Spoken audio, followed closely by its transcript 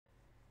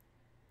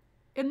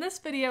In this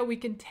video, we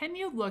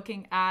continue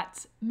looking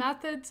at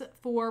methods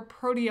for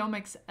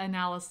proteomics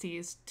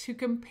analyses to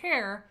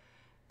compare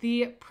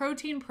the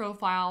protein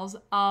profiles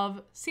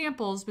of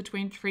samples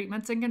between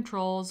treatments and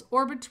controls,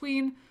 or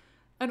between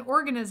an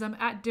organism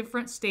at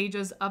different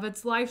stages of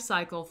its life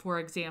cycle, for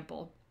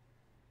example.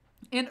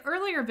 In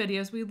earlier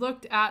videos, we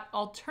looked at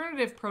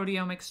alternative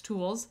proteomics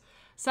tools,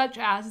 such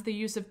as the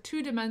use of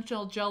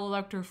two-dimensional gel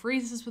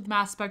electrophoresis with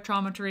mass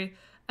spectrometry,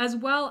 as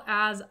well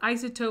as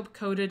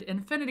isotope-coded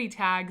infinity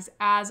tags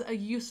as a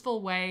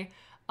useful way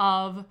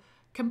of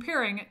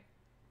comparing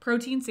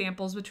protein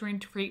samples between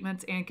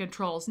treatments and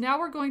controls. Now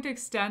we're going to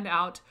extend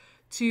out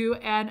to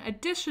an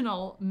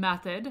additional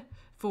method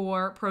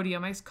for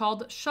proteomics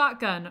called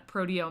shotgun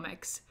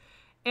proteomics.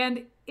 And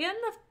in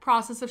the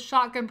process of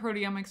shotgun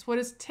proteomics, what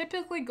is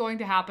typically going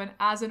to happen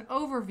as an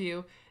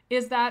overview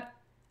is that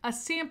a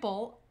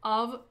sample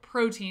of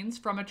proteins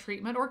from a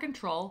treatment or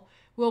control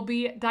will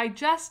be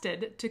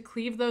digested to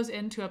cleave those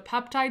into a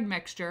peptide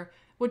mixture,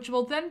 which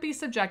will then be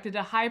subjected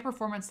to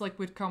high-performance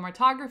liquid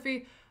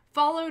chromatography,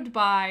 followed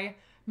by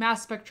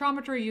mass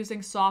spectrometry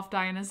using soft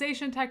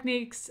ionization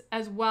techniques,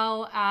 as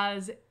well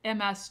as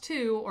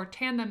MS2 or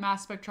tandem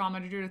mass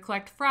spectrometry to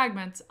collect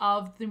fragments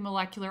of the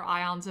molecular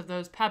ions of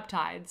those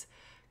peptides,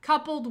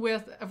 coupled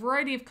with a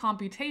variety of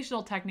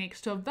computational techniques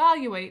to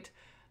evaluate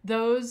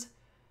those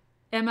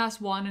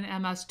MS1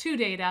 and MS2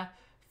 data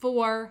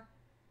for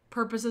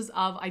purposes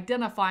of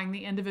identifying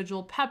the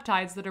individual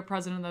peptides that are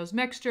present in those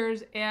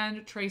mixtures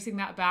and tracing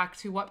that back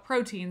to what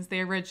proteins they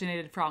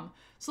originated from.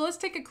 So let's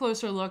take a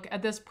closer look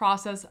at this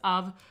process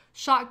of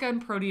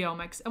shotgun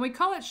proteomics. And we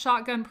call it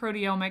shotgun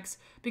proteomics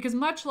because,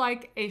 much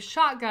like a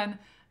shotgun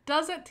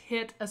doesn't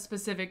hit a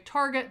specific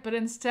target, but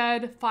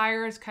instead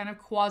fires kind of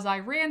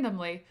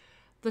quasi-randomly,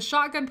 the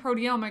shotgun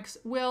proteomics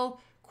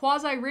will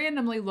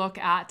quasi-randomly look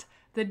at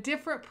the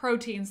different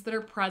proteins that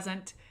are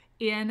present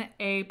in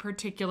a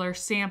particular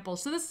sample.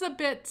 So this is a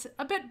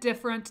bit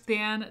different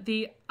than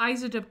the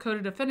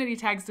isotope-coded affinity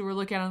tags that we were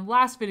looking at in the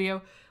last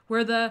video,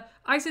 where the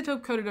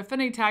isotope-coded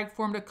affinity tag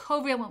formed a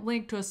covalent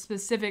link to a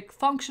specific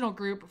functional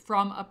group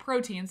from a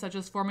protein, such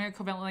as forming a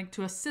covalent link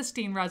to a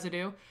cysteine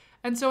residue.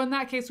 And so in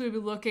that case, we'd be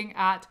looking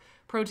at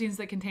proteins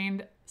that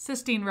contained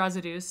cysteine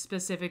residues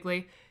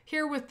specifically.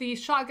 Here with the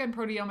shotgun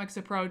proteomics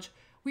approach,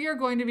 we are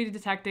going to be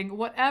detecting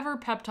whatever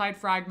peptide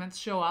fragments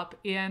show up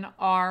in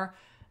our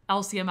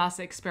LC-MS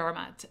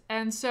experiment.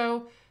 And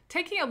so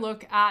taking a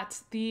look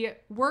at the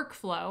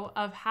workflow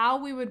of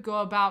how we would go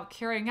about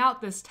carrying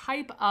out this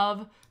type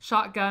of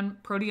shotgun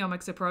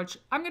proteomics approach,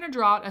 I'm going to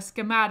draw out a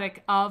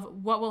schematic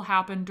of what will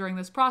happen during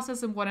this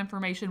process and what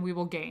information we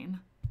will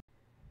gain.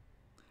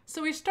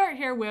 So we start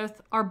here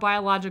with our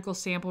biological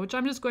sample, which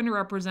I'm just going to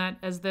represent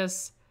as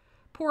this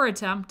poor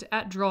attempt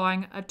at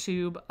drawing a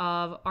tube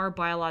of our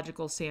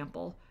biological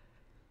sample.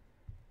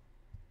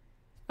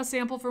 A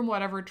sample from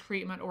whatever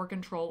treatment or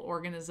control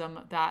organism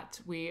that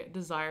we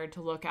desired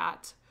to look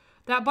at.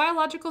 That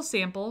biological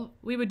sample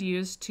we would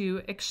use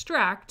to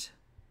extract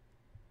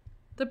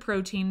the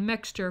protein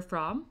mixture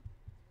from,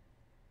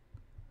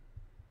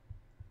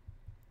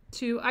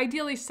 to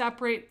ideally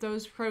separate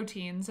those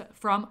proteins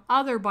from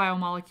other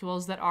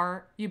biomolecules that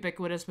are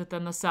ubiquitous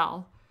within the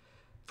cell.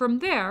 From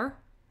there,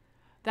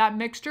 that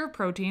mixture of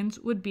proteins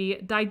would be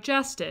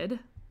digested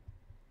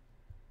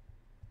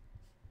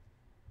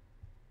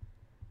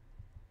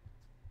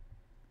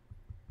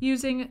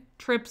using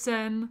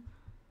trypsin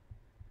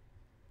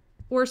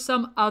or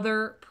some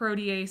other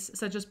protease,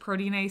 such as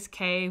proteinase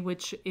K,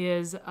 which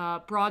is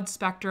a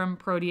broad-spectrum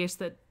protease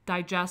that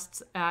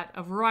digests at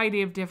a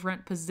variety of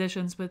different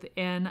positions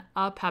within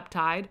a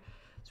peptide.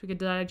 So we could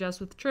digest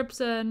with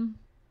trypsin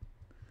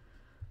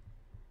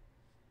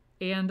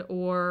and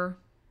or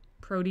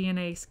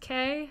proteinase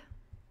K,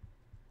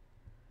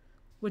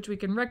 which we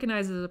can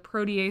recognize as a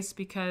protease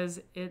because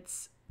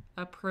it's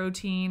a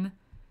protein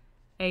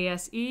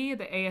ASE.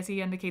 The ASE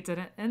indicates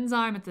an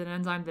enzyme. It's an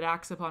enzyme that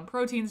acts upon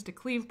proteins to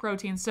cleave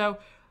proteins. So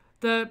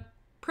the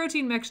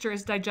protein mixture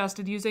is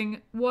digested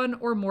using one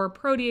or more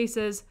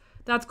proteases.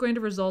 That's going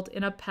to result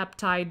in a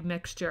peptide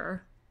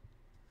mixture.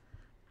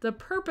 The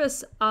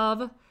purpose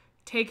of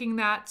taking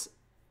that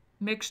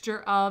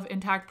mixture of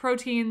intact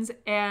proteins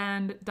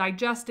and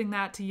digesting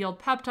that to yield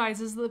peptides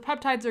is that the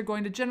peptides are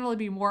going to generally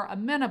be more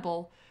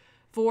amenable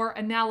for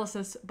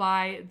analysis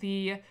by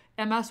the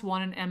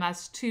MS1 and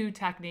MS2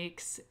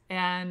 techniques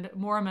and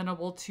more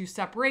amenable to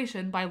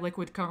separation by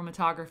liquid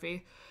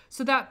chromatography.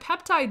 So that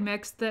peptide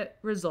mix that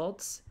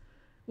results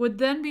would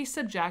then be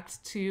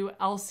subject to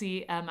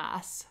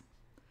LC-MS,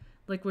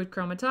 liquid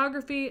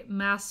chromatography,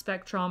 mass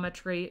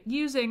spectrometry,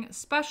 using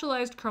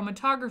specialized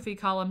chromatography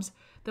columns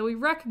that we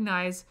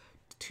recognize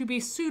to be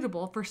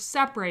suitable for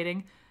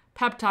separating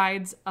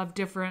peptides of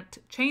different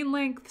chain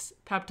lengths,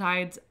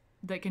 peptides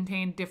that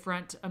contain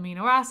different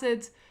amino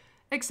acids,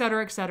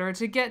 etc.,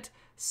 to get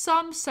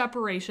some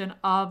separation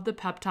of the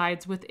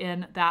peptides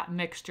within that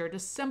mixture, to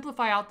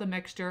simplify out the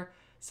mixture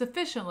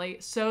sufficiently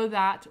so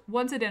that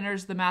once it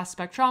enters the mass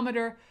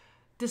spectrometer,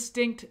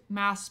 distinct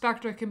mass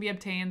spectra can be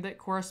obtained that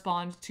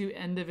correspond to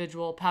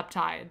individual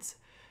peptides.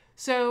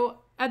 So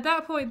at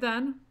that point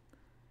then,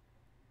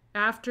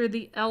 after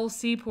the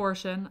LC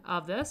portion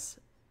of this,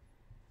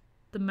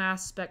 the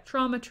mass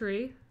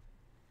spectrometry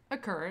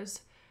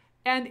occurs.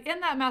 And in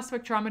that mass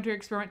spectrometry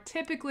experiment,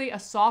 typically a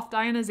soft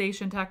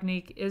ionization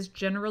technique is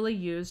generally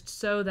used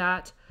so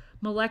that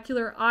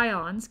molecular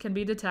ions can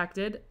be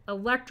detected.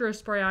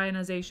 Electrospray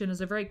ionization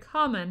is a very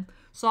common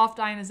soft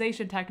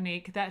ionization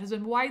technique that has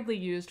been widely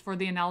used for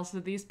the analysis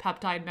of these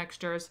peptide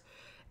mixtures.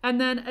 And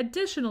then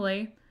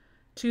additionally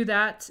to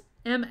that,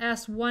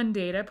 MS1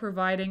 data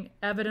providing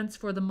evidence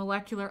for the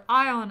molecular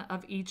ion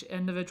of each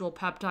individual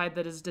peptide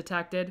that is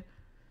detected.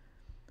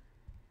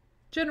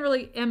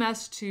 Generally,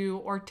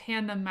 MS2 or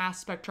tandem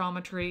mass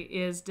spectrometry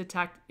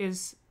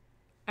is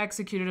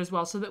executed as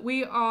well, so that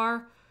we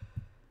are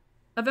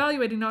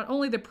evaluating not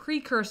only the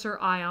precursor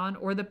ion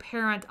or the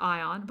parent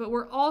ion, but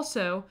we're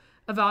also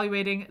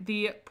evaluating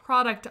the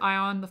product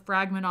ion, the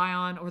fragment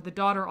ion, or the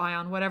daughter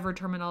ion, whatever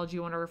terminology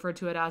you want to refer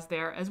to it as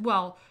there as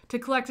well, to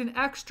collect an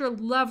extra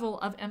level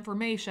of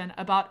information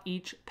about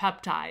each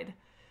peptide.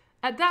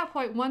 At that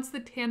point, once the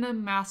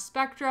tandem mass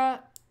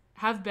spectra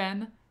have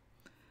been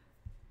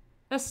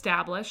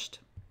established,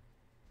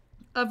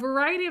 a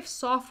variety of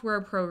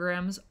software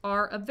programs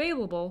are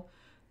available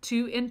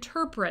to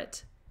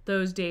interpret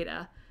those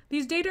data.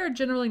 These data are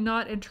generally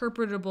not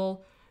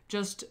interpretable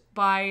just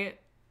by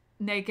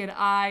naked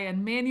eye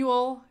and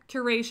manual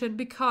curation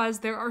because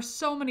there are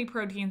so many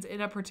proteins in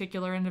a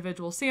particular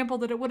individual sample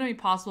that it wouldn't be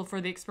possible for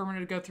the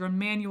experimenter to go through and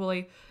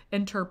manually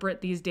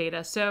interpret these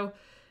data. So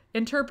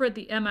interpret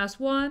the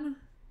MS1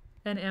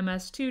 and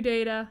MS2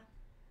 data,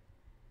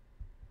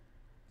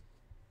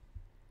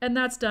 and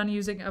that's done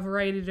using a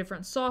variety of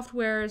different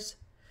softwares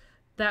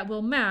that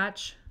will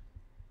match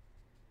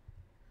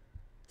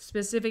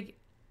specific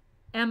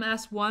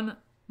MS1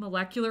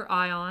 molecular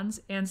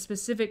ions and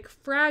specific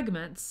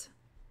fragments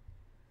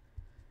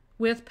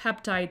with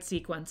peptide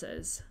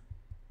sequences.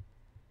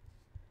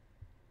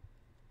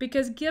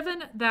 Because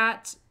given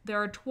that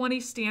there are 20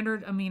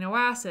 standard amino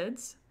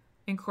acids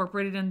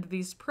incorporated into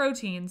these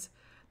proteins,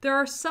 there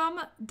are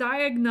some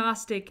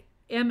diagnostic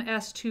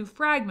MS2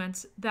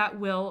 fragments that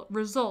will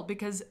result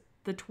because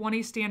the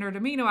 20 standard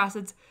amino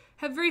acids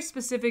have very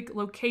specific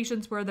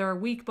locations where there are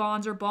weak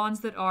bonds or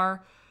bonds that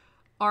are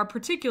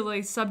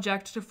particularly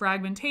subject to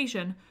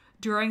fragmentation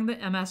during the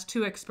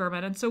MS2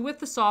 experiment. And so with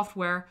the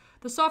software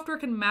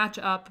can match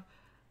up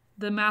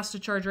the mass to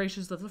charge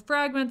ratios of the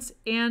fragments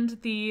and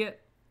the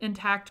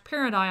intact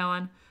parent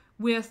ion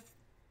with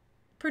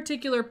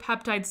particular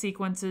peptide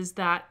sequences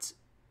that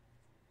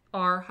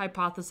are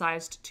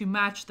hypothesized to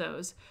match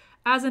those.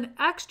 As an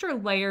extra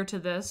layer to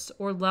this,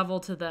 or level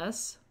to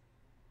this,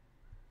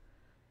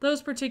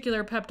 those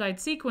particular peptide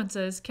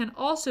sequences can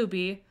also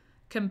be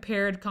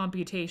compared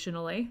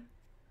computationally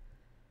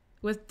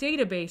with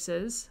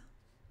databases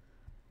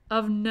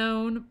of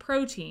known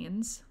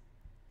proteins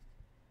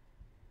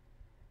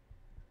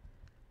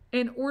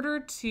in order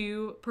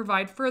to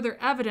provide further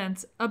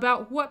evidence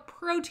about what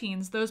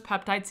proteins those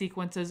peptide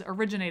sequences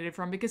originated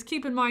from. Because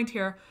keep in mind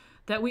here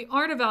that we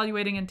aren't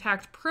evaluating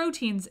intact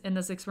proteins in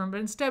this experiment,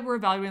 but instead we're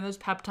evaluating those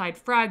peptide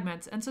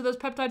fragments. And so those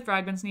peptide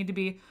fragments need to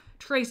be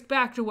traced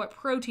back to what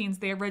proteins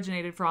they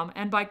originated from.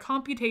 And by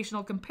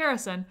computational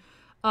comparison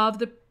of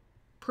the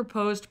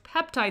proposed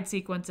peptide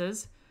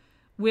sequences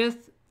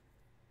with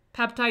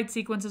peptide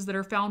sequences that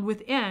are found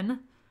within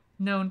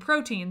known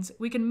proteins,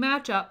 we can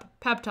match up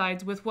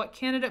peptides with what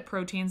candidate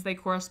proteins they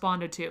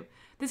corresponded to.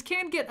 This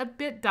can get a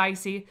bit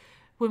dicey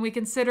when we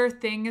consider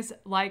things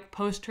like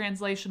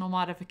post-translational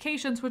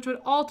modifications, which would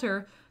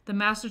alter the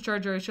mass to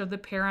charge ratio of the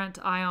parent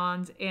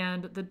ions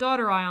and the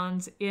daughter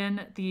ions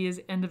in these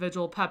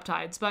individual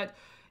peptides. But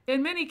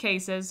in many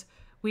cases,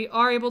 we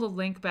are able to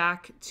link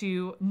back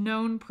to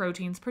known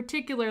proteins,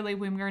 particularly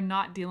when we are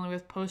not dealing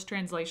with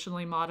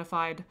post-translationally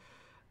modified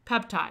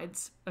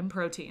peptides and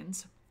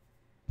proteins.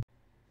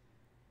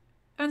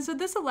 And so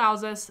this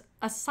allows us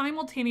a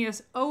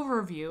simultaneous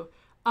overview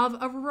of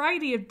a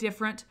variety of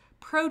different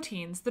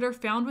proteins that are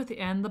found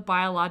within the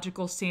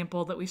biological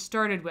sample that we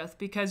started with,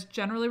 because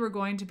generally we're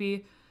going to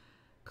be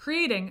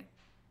creating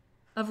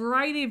a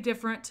variety of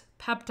different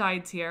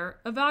peptides here,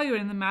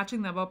 evaluating them,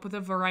 matching them up with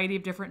a variety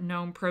of different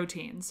known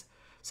proteins.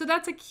 So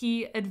that's a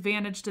key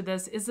advantage to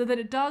this, is that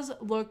it does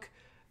look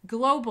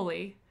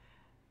globally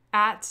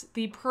at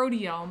the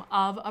proteome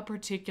of a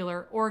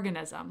particular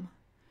organism.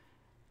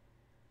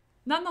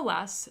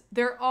 Nonetheless,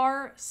 there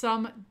are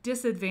some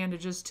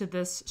disadvantages to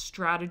this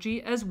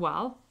strategy as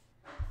well.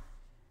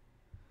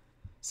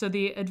 So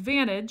the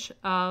advantage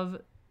of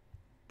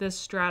this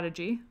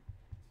strategy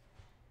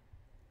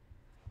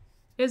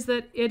is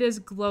that it is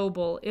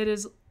global. It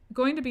is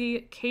going to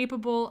be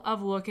capable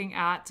of looking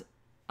at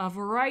a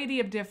variety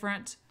of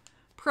different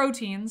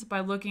proteins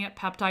by looking at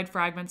peptide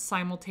fragments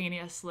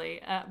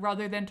simultaneously,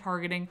 rather than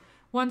targeting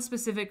one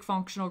specific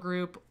functional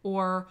group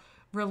or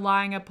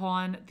relying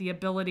upon the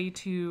ability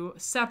to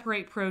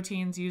separate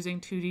proteins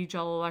using 2D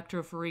gel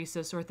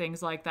electrophoresis or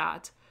things like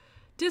that.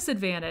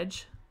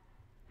 Disadvantage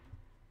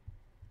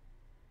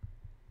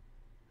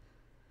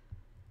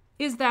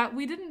is that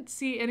we didn't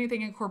see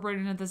anything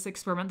incorporated into this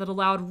experiment that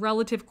allowed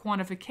relative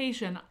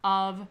quantification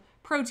of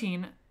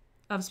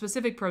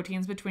specific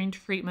proteins between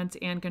treatments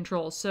and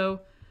controls.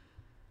 So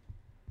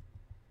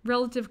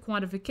relative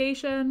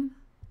quantification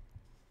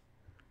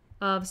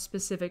of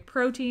specific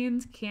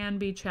proteins can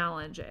be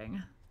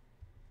challenging.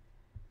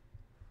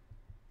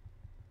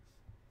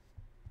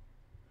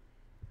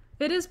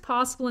 It is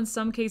possible in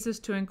some cases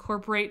to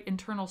incorporate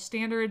internal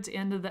standards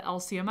into the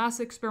LCMS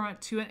experiment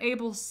to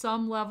enable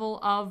some level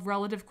of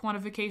relative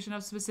quantification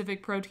of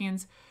specific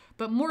proteins,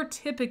 but more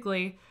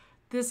typically,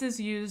 this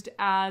is used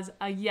as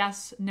a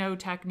yes-no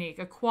technique,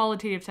 a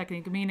qualitative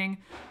technique, meaning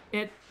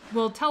it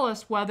will tell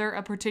us whether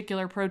a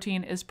particular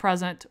protein is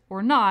present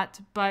or not,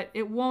 but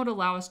it won't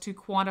allow us to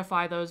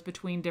quantify those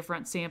between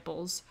different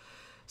samples.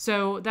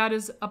 So that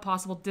is a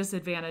possible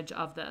disadvantage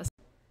of this.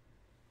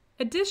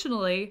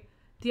 Additionally,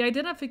 the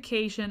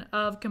identification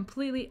of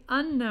completely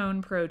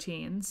unknown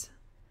proteins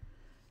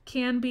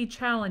can be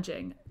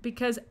challenging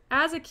because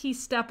as a key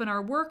step in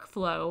our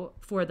workflow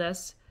for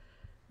this,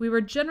 we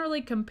were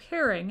generally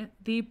comparing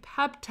the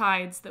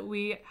peptides that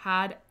we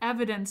had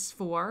evidence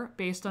for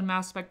based on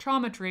mass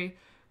spectrometry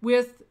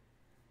with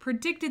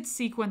predicted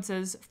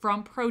sequences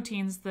from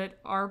proteins that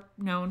are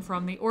known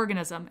from the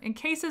organism. In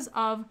cases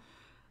of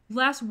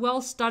less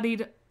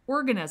well-studied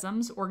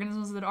organisms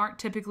that aren't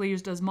typically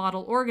used as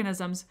model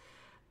organisms,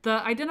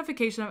 the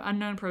identification of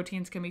unknown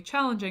proteins can be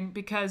challenging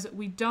because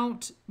we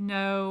don't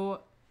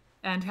know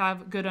and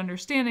have good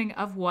understanding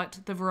of what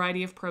the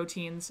variety of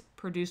proteins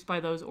produced by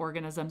those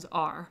organisms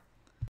are.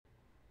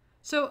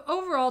 So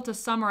overall, to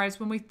summarize,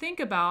 when we think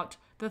about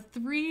the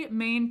three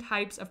main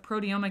types of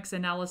proteomics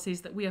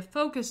analyses that we have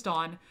focused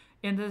on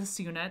in this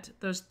unit,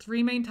 those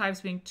three main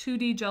types being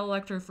 2D gel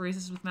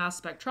electrophoresis with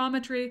mass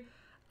spectrometry,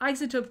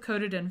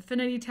 isotope-coded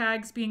affinity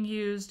tags being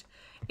used,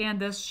 and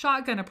this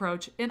shotgun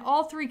approach. In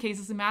all three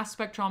cases, the mass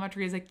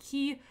spectrometry is a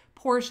key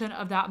portion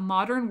of that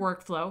modern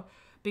workflow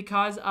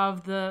because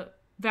of the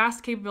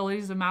vast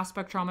capabilities of mass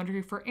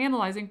spectrometry for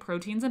analyzing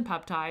proteins and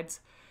peptides.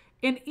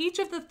 In each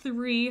of the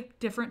three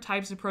different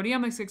types of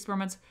proteomics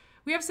experiments,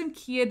 we have some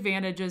key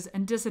advantages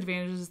and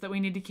disadvantages that we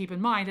need to keep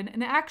in mind. And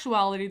in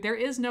actuality, there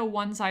is no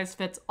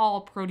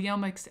one-size-fits-all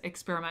proteomics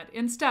experiment.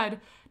 Instead,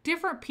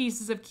 different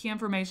pieces of key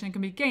information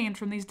can be gained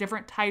from these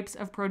different types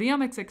of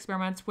proteomics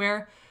experiments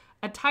where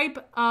a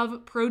type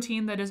of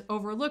protein that is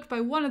overlooked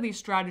by one of these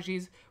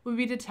strategies would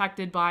be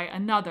detected by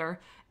another,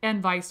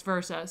 and vice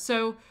versa.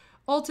 So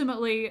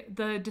ultimately,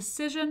 the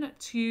decision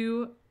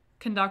to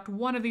conduct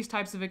one of these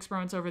types of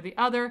experiments over the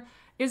other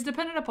is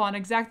dependent upon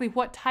exactly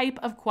what type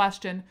of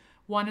question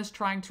one is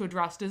trying to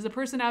address. Does the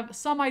person have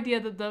some idea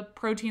that the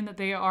protein that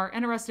they are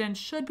interested in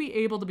should be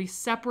able to be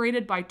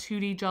separated by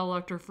 2D gel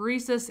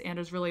electrophoresis and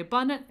is really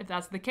abundant? If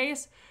that's the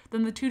case,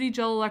 then the 2D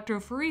gel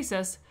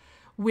electrophoresis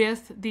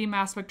with the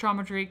mass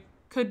spectrometry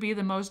could be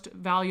the most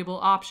valuable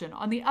option.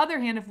 On the other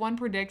hand, if one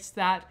predicts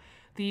that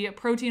the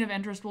protein of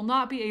interest will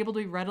not be able to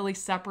be readily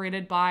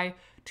separated by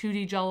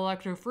 2D gel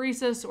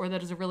electrophoresis, or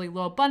that is a really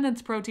low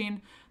abundance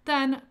protein,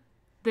 then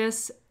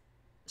this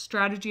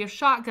strategy of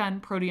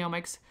shotgun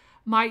proteomics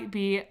might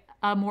be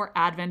a more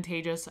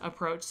advantageous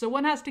approach. So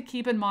one has to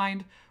keep in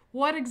mind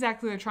what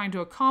exactly they're trying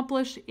to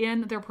accomplish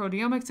in their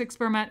proteomics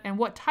experiment and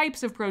what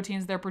types of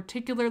proteins they're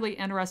particularly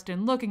interested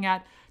in looking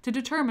at to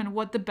determine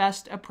what the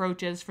best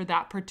approach is for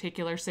that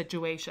particular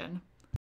situation.